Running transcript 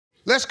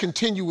Let's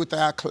continue with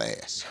our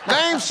class.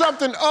 Name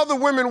something other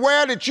women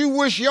wear that you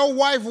wish your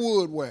wife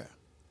would wear.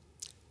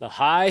 The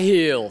high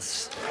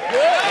heels. Good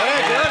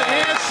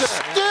answer.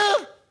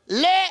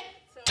 Stilettos.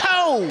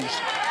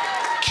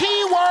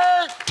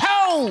 Keyword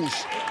toes.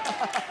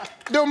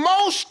 The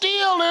most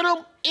steel in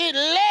them, it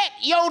let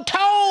your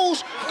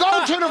toes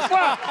go to the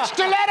front.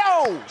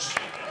 Stilettos.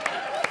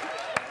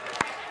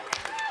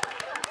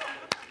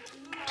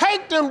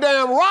 Take them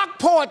damn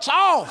Rockports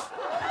off.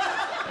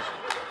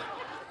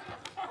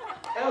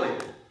 Ellie,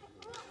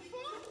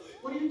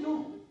 what are you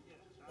doing?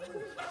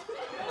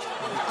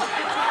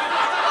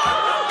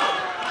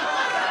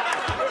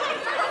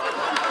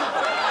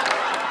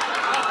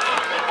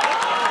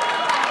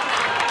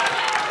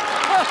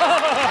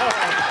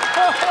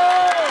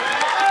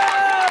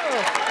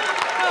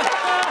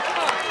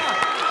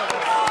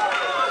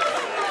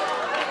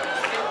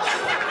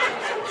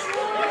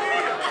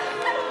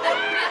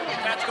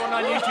 That's going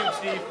on YouTube,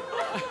 Steve.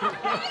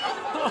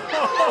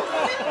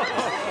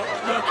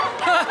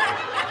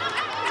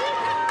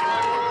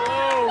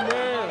 Oh,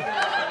 man.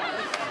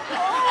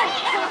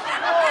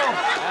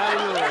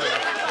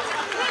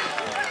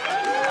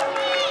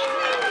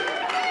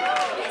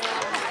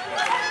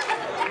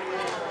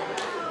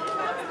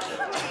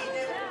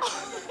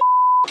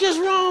 What is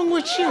wrong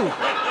with you?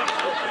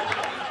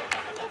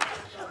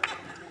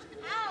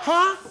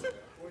 Huh?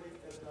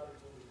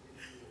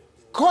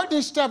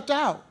 Courtney stepped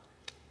out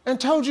and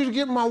told you to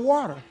get my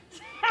water.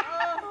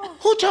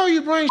 Who told you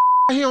to bring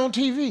here on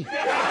TV?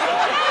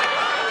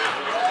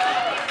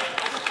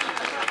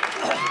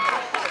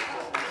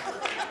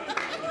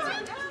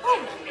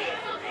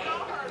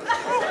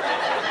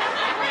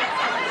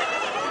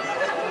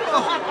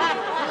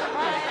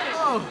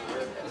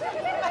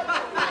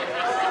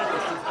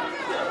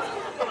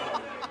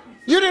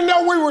 You didn't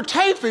know we were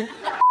taping.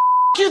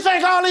 You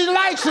think all these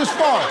lights is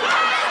for?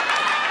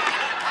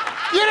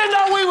 You didn't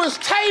know we was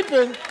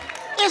taping.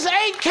 There's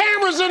 8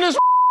 cameras in this.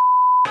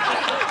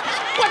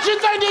 What you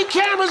think these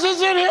cameras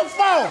is in here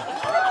for?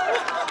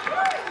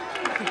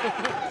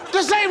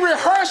 This ain't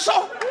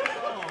rehearsal.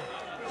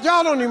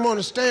 Y'all don't even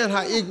understand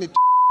how ignorant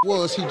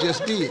was he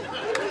just did.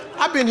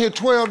 I've been here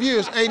 12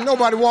 years, ain't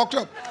nobody walked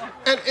up.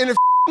 And it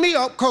me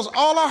up because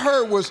all I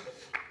heard was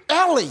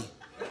Ellie.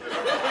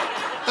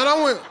 And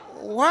I went,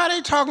 why are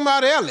they talking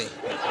about Ellie?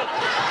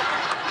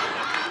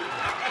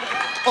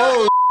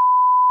 Oh,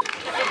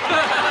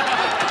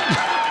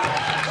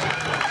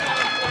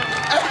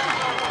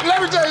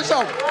 let me tell you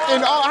something.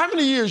 In how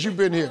many years you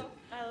been here?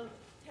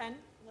 10.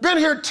 Been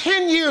here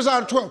 10 years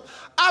out of 12.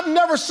 I've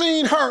never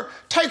seen her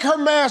take her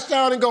mask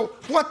down and go,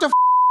 what the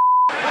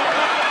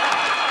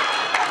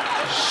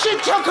She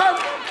took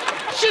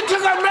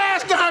her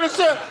mask down and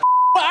said,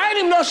 I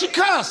didn't even know she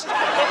cussed.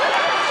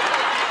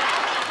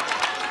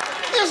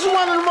 This is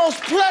one of the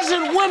most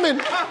pleasant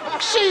women.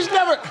 She's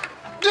never,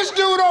 this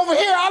dude over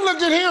here, I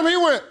looked at him, he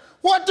went,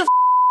 what the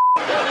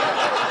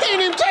He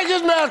didn't even take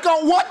his mask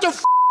off, what the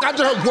I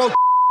just heard, what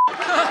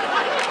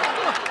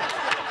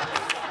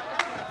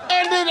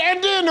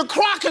And then the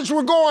Crockett's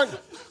were going,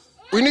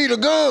 we need a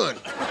gun.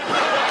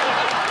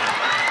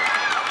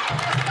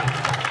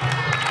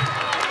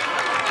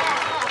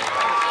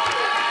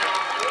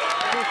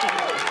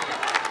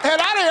 And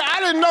I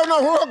didn't know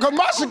no rule, because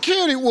my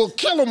security will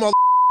kill a mother.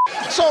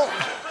 So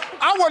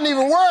I wasn't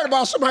even worried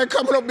about somebody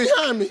coming up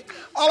behind me.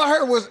 All I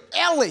heard was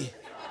Ellie.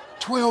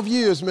 12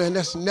 years, man,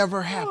 that's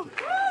never happened.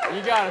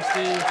 You got it,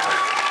 Steve.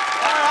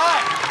 All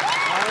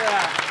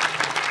right.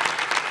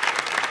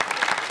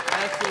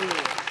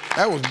 Absolutely.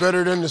 That was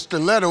better than the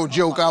stiletto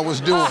joke I was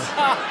doing.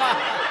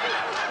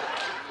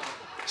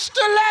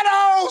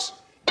 Stilettos!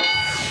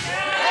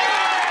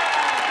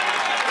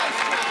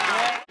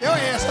 Your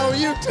ass on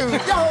YouTube.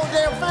 Your whole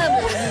damn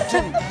family on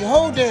YouTube. Your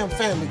whole damn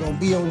family gonna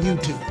be on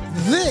YouTube.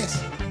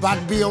 This about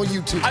to be on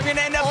YouTube. I'm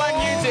gonna end up on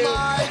YouTube. Oh,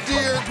 my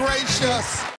dear gracious.